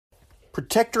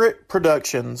Protectorate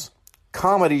Productions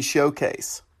Comedy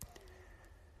Showcase.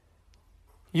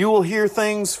 You will hear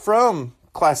things from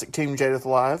Classic Team Jadith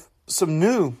Live, some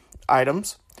new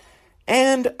items,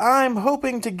 and I'm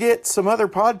hoping to get some other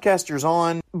podcasters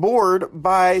on board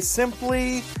by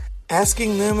simply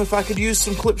asking them if I could use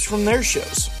some clips from their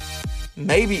shows.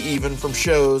 Maybe even from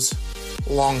shows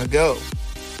long ago.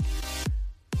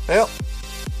 Well,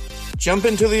 jump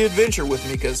into the adventure with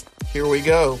me, because here we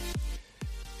go.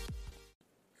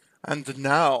 And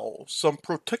now, some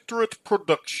Protectorate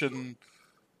Production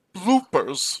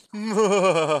bloopers.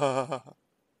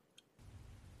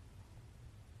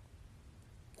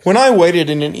 When I waited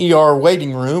in an ER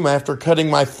waiting room after cutting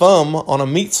my thumb on a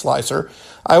meat slicer,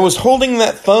 I was holding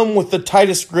that thumb with the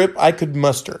tightest grip I could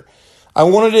muster. I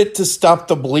wanted it to stop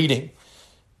the bleeding.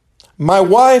 My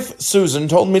wife, Susan,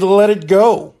 told me to let it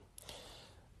go.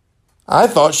 I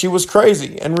thought she was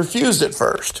crazy and refused at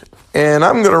first. And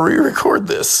I'm going to re-record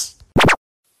this.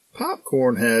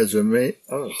 Popcorn has a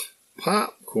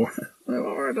popcorn. I have a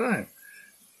hard time.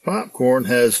 Popcorn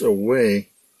has a way.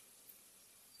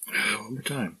 One more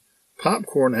time.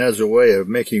 Popcorn has a way of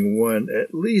making one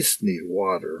at least need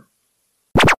water.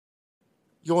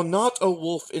 You're not a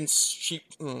wolf in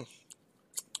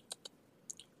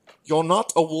You're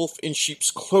not a wolf in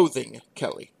sheep's clothing,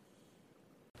 Kelly.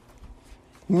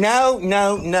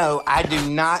 No, I do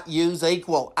not use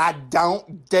equal. I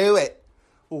don't do it.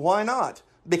 Why not?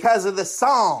 Because of the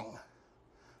song.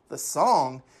 The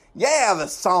song? Yeah, the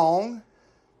song.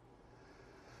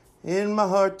 In my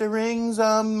heart there rings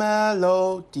a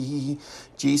melody.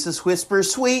 Jesus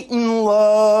whispers sweet and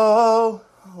low.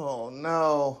 Oh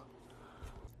no.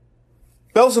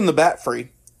 Bells in the Bat Free,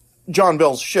 John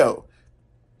Bell's show,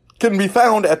 can be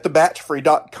found at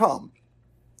thebatfree.com,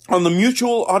 on the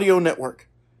Mutual Audio Network,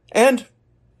 and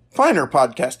finer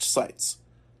podcast sites.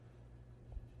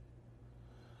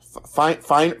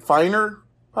 Finer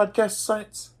podcast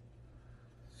sites?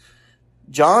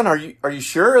 John, are you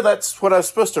sure that's what I was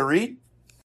supposed to read?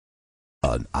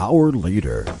 An hour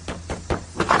later.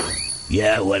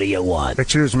 Yeah, what do you want?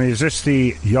 Excuse me, is this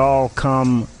the y'all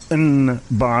come in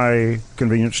by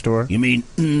convenience store? You mean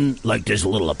like there's a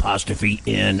little apostrophe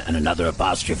in and another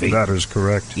apostrophe? That is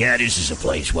correct. Yeah, this is a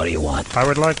place. What do you want? I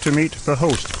would like to meet the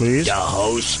host, please. The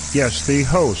host? Yes, the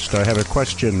host. I have a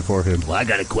question for him. Well, I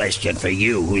got a question for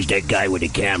you. Who's that guy with the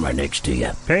camera next to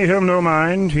you? Pay him no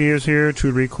mind. He is here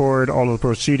to record all of the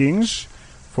proceedings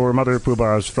for Mother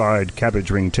Poobah's fried cabbage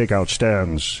ring takeout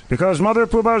stands. Because Mother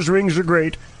Poobah's rings are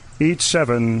great, eat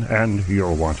 7 and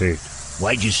you'll want 8.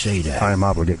 Why'd you say that? I am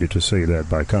obligated to say that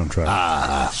by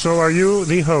contract. So are you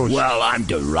the host? Well, I'm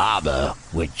the robber,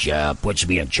 which puts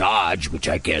me in charge, which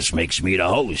I guess makes me the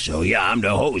host. So yeah, I'm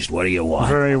the host. What do you want?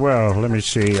 Very well. Let me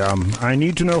see. I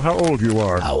need to know how old you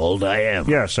are. How old I am?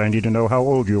 Yes, I need to know how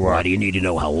old you are. Why do you need to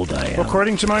know how old I am?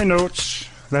 According to my notes,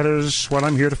 that is what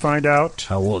I'm here to find out.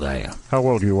 How old I am? How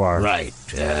old you are. Right.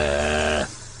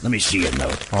 Let me see a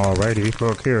note. Alrighty.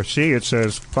 Look here. See, it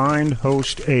says find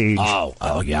host age.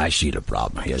 Oh, yeah, I see the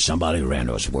problem here. Somebody ran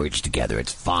those words together.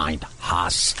 It's find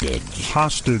hostage.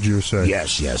 Hostage, you say?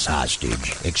 Yes,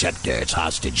 hostage. Except it's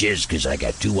hostages, because I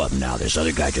got 2 of them now. This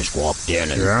other guy just walked in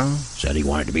and said he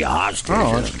wanted to be a hostage.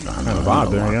 Oh, that's kind of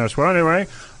odd then, yes. Well, anyway,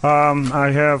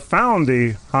 I have found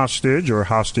the hostage, or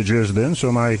hostages then,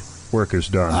 so my work is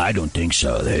done. I don't think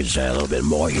so. There's a little bit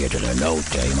more here to the note.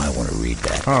 You might want to read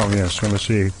that. Oh, yes. Let me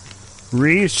see.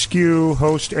 Rescue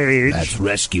host age. That's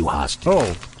rescue hostage.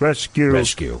 Oh,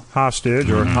 rescue hostage,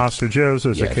 or hostages,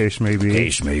 as the case may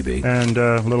be. And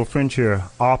a little French here.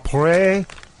 Après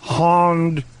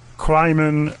Hond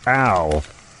Cryman Al.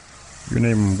 Your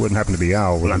name wouldn't happen to be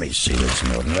Al, would it? Let me see this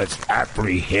note. Let's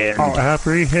apprehend. Oh,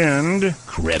 apprehend.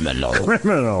 Criminal.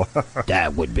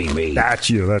 That would be me. That's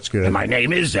you. That's good. And my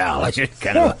name is Al. That's just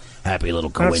kind of a happy little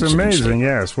coincidence. That's amazing,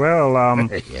 yes. Well,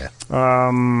 yeah.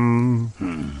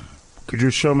 Could you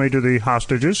show me to the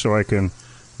hostages so I can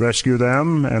rescue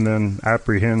them and then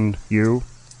apprehend you,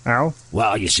 Al?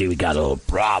 Well, you see, we got a little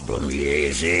problem here.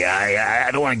 You see,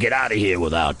 I don't want to get out of here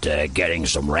without getting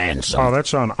some ransom. Oh,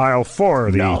 that's on aisle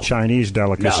 4, the Chinese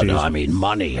delicacies. No, I mean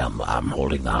money. I'm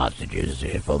holding the hostages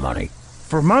here for money.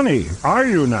 For money? Are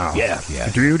you now? Yeah.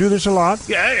 Do you do this a lot?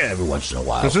 Yeah, every once in a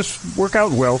while. Does this work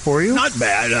out well for you? Not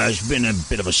bad. It's been a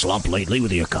bit of a slump lately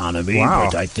with the economy,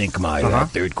 but I think my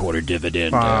third quarter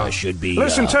dividend should be...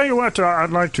 Listen, tell you what,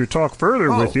 I'd like to talk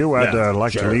further with you. I'd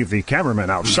like to leave the cameraman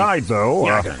outside, though.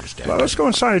 Yeah, I can understand. Let's go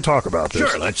inside and talk about this.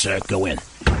 Sure, let's go in.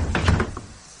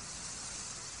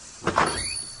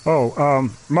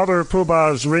 Mother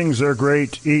Poobah's rings are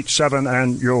great. Eat 7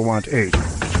 and you'll want 8.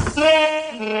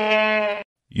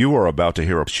 You are about to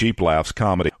hear a Sheep Laughs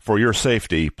comedy. For your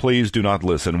safety, please do not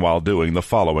listen while doing the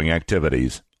following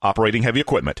activities: operating heavy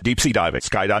equipment, deep-sea diving,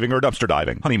 skydiving or dumpster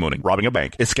diving, honeymooning, robbing a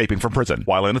bank, escaping from prison,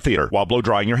 while in a theater, while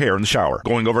blow-drying your hair in the shower,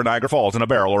 going over Niagara Falls in a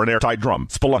barrel or an airtight drum,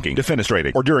 spelunking,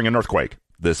 defenestrating, or during an earthquake.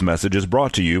 This message is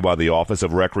brought to you by the Office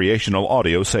of Recreational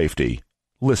Audio Safety.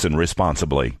 Listen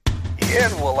responsibly.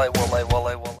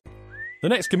 The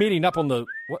next comedian up on the...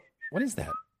 What is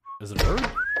that? Is it a bird?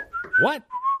 What?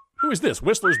 Who is this,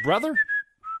 Whistler's brother?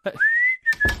 Hey.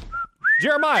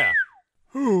 Jeremiah!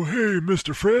 Oh, hey,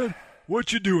 Mr. Fred.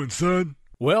 What you doing, son?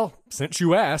 Well, since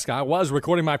you ask, I was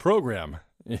recording my program.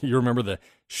 You remember the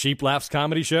Sheep Laughs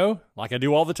comedy show, like I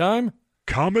do all the time?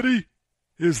 Comedy?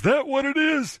 Is that what it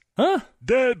is? Huh?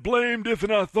 Dad blamed if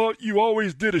and I thought you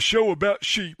always did a show about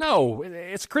sheep. No,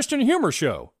 it's a Christian humor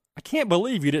show. I can't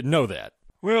believe you didn't know that.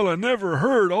 Well, I never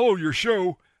heard all your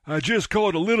show. I just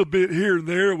caught a little bit here and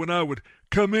there when I would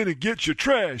come in and get your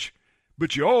trash.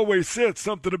 But you always said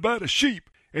something about a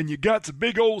sheep, and you got a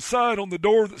big old sign on the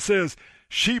door that says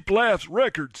Sheep Laughs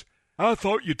Records. I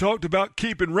thought you talked about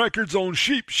keeping records on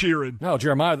sheep shearing. No,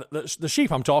 Jeremiah, the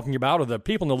sheep I'm talking about are the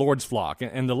people in the Lord's flock,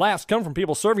 and the laughs come from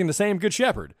people serving the same Good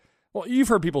Shepherd. Well, you've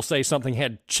heard people say something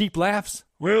had cheap laughs.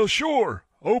 Well, sure.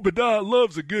 Obadiah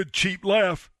loves a good cheap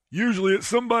laugh. Usually at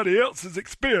somebody else's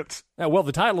expense. Well,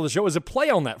 the title of the show is a play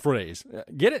on that phrase.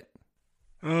 Get it?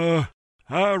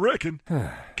 I reckon.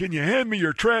 Can you hand me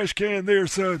your trash can there,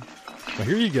 son? Well,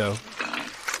 here you go.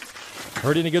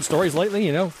 Heard any good stories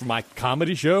lately, from my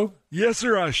comedy show? Yes,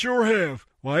 sir, I sure have.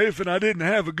 Why, if I didn't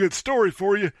have a good story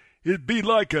for you, it'd be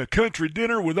like a country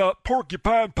dinner without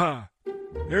porcupine pie.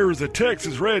 There was a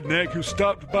Texas redneck who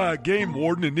stopped by a game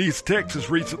warden in East Texas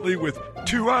recently with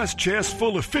 2 ice chests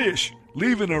full of fish,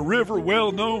 leaving a river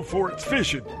well known for its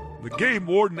fishing. The game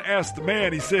warden asked the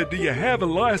man, he said, "Do you have a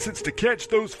license to catch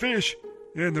those fish?"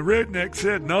 And the redneck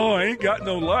said, "No, I ain't got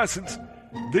no license.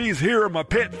 These here are my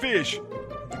pet fish."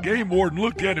 The game warden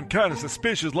looked at him kind of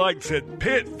suspicious-like and said,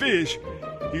 "Pet fish?"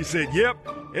 He said, "Yep,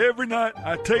 every night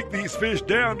I take these fish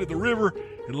down to the river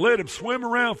and let them swim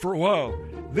around for a while.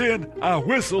 Then I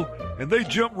whistle, and they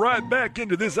jump right back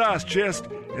into this ice chest,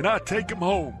 and I take them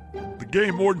home." The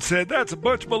game warden said, "That's a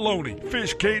bunch of baloney.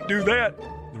 Fish can't do that."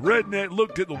 The redneck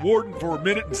looked at the warden for a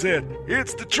minute and said,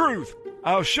 "It's the truth.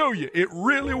 I'll show you. It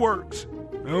really works."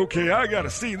 "Okay, I gotta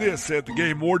see this," said the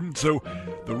game warden. So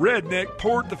the redneck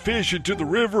poured the fish into the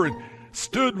river and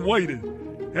stood and waited.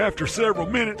 After several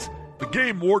minutes, the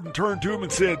game warden turned to him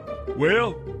and said,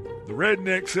 "Well?" The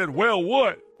redneck said, "Well,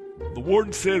 what?" The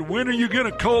warden said, "When are you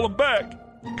gonna call them back?"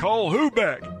 "Call who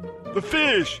back?" "The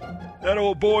fish." That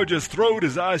old boy just throwed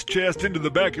his ice chest into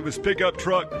the back of his pickup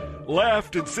truck,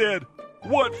 laughed, and said,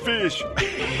 "What fish?"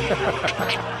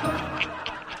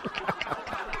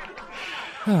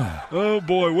 Oh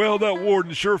boy, well, that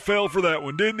warden sure fell for that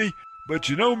one, didn't he? But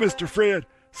you know, Mr. Fred,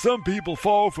 some people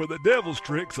fall for the devil's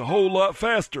tricks a whole lot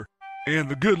faster. And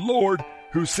the good Lord,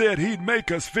 who said he'd make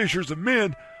us fishers of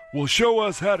men, will show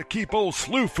us how to keep old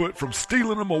Slewfoot from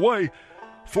stealing them away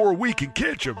before we can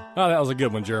catch them. Oh, that was a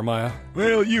good one, Jeremiah.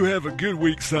 Well, you have a good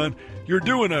week, son. You're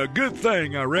doing a good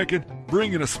thing, I reckon,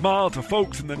 bringing a smile to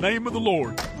folks in the name of the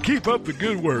Lord. Keep up the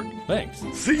good work. Thanks.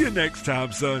 See you next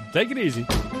time, son. Take it easy.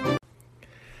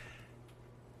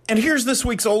 And here's this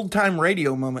week's Old Time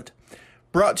Radio moment,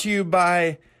 brought to you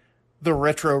by the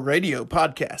Retro Radio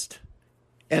Podcast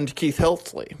and Keith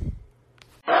Helsley.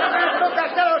 Luke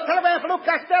Costello, telegram for Luke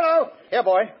Costello. Here,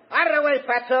 boy. Out of the way,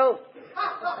 Fatso.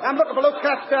 I'm looking for Luke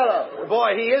Costello.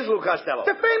 Boy, he is Luke Costello.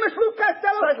 The famous Luke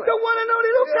Costello? Certainly. The one and only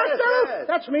Luke Costello? Yes.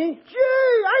 That's me. Gee,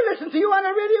 I listen to you on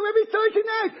the radio every Thursday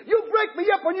night. You break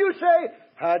me up when you say,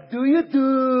 "How do you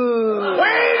do?"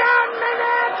 Wait a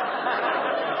minute!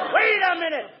 Wait a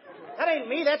minute! That ain't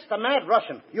me, that's the Mad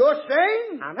Russian. You're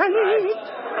saying?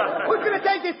 Who's going to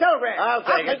take this telegram? I'll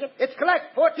take it. It's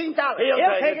collect, $14. He'll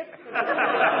take it.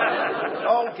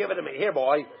 Don't give it to me. Here,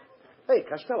 boy. Hey,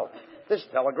 Costello, this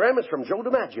telegram is from Joe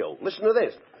DiMaggio. Listen to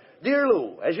this. "Dear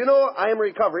Lou, as you know, I am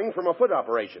recovering from a foot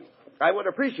operation. I would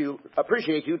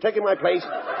appreciate you taking my place.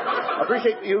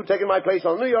 Appreciate you taking my place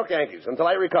on the New York Yankees until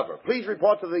I recover. Please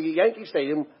report to the Yankee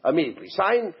Stadium immediately.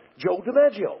 Signed, Joe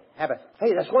DiMaggio." Have it.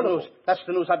 Hey, that's wonderful. News. That's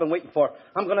the news I've been waiting for.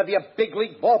 I'm going to be a big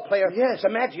league ball player. Yes.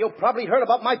 DiMaggio probably heard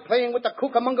about my playing with the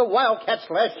Cucamonga Wildcats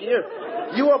last year.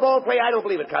 You a ball player? I don't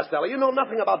believe it, Costello. You know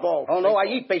nothing about ball. Oh, no, I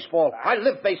eat baseball. I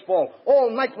live baseball.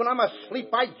 All night when I'm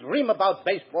asleep, I dream about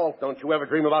baseball. Don't you ever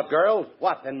dream about girls?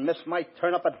 What, and Miss might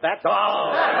turn up at bat?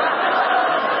 Oh!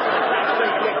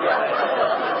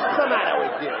 What's the matter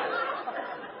with you?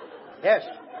 Yes.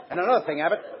 And another thing,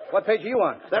 Abbott. What page are you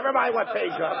on? Never mind what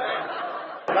page you're on.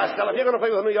 Costello, if you're going to play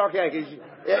with the New York Yankees, you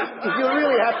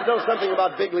really have to know something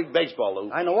about big league baseball,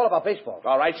 Lou. I know all about baseball.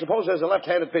 All right, suppose there's a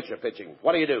left-handed pitcher pitching.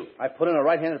 What do? I put in a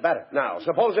right-handed batter. Now,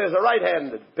 suppose there's a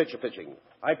right-handed pitcher pitching.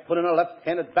 I put in a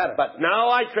left-handed batter. But now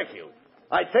I trick you.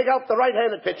 I take out the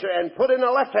right-handed pitcher and put in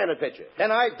a left-handed pitcher.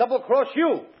 Then I double-cross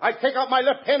you. I take out my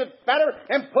left-handed batter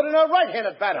and put in a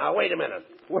right-handed batter. Now, wait a minute.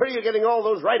 Where are you getting all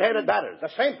those right-handed batters? The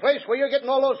same place where you're getting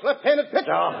all those left-handed pitchers.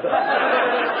 Oh.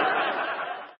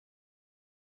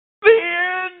 The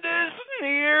end is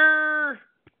near.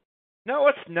 No,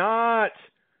 it's not.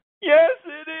 Yes,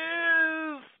 it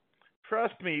is.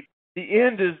 Trust me, the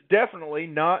end is definitely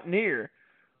not near.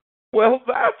 Well,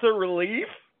 that's a relief.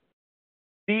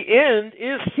 The end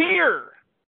is here.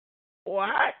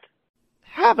 What?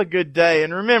 Have a good day,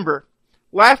 and remember,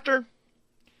 laughter,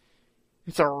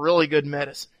 it's a really good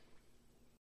medicine.